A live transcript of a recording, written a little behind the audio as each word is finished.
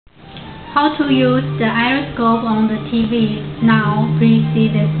How to use the iriscope on the TV. Now, please see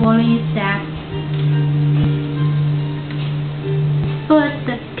the following steps. First,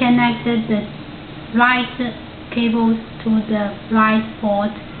 connect the right cables to the right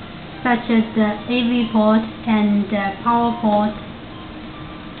port, such as the AV port and the power port,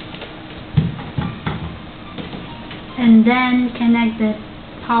 and then connect the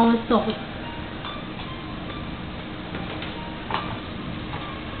power source.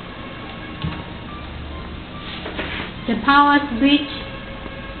 The power switch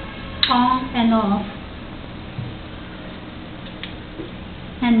on and off,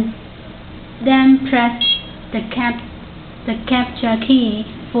 and then press the capture key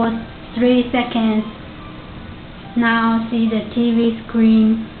for 3 seconds. Now see the TV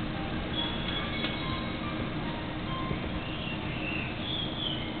screen.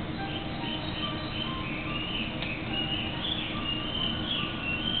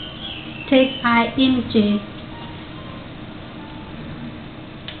 Take eye images.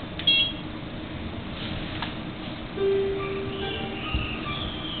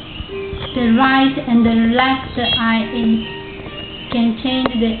 The right and the left eye can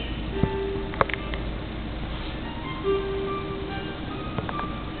change the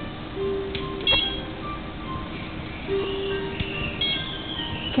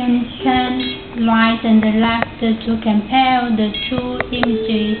can turn right and the left to compare the two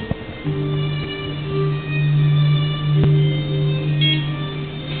images.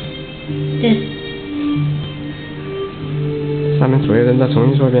 This 下面作业人再重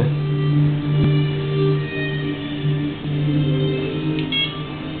新说一遍。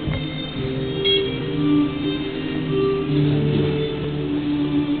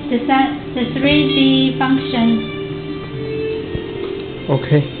The 3D function.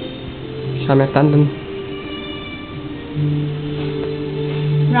 OK， 下面单灯。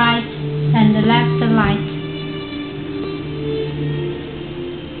Right and left light.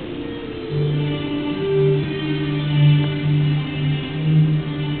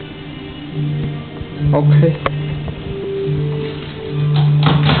 OK。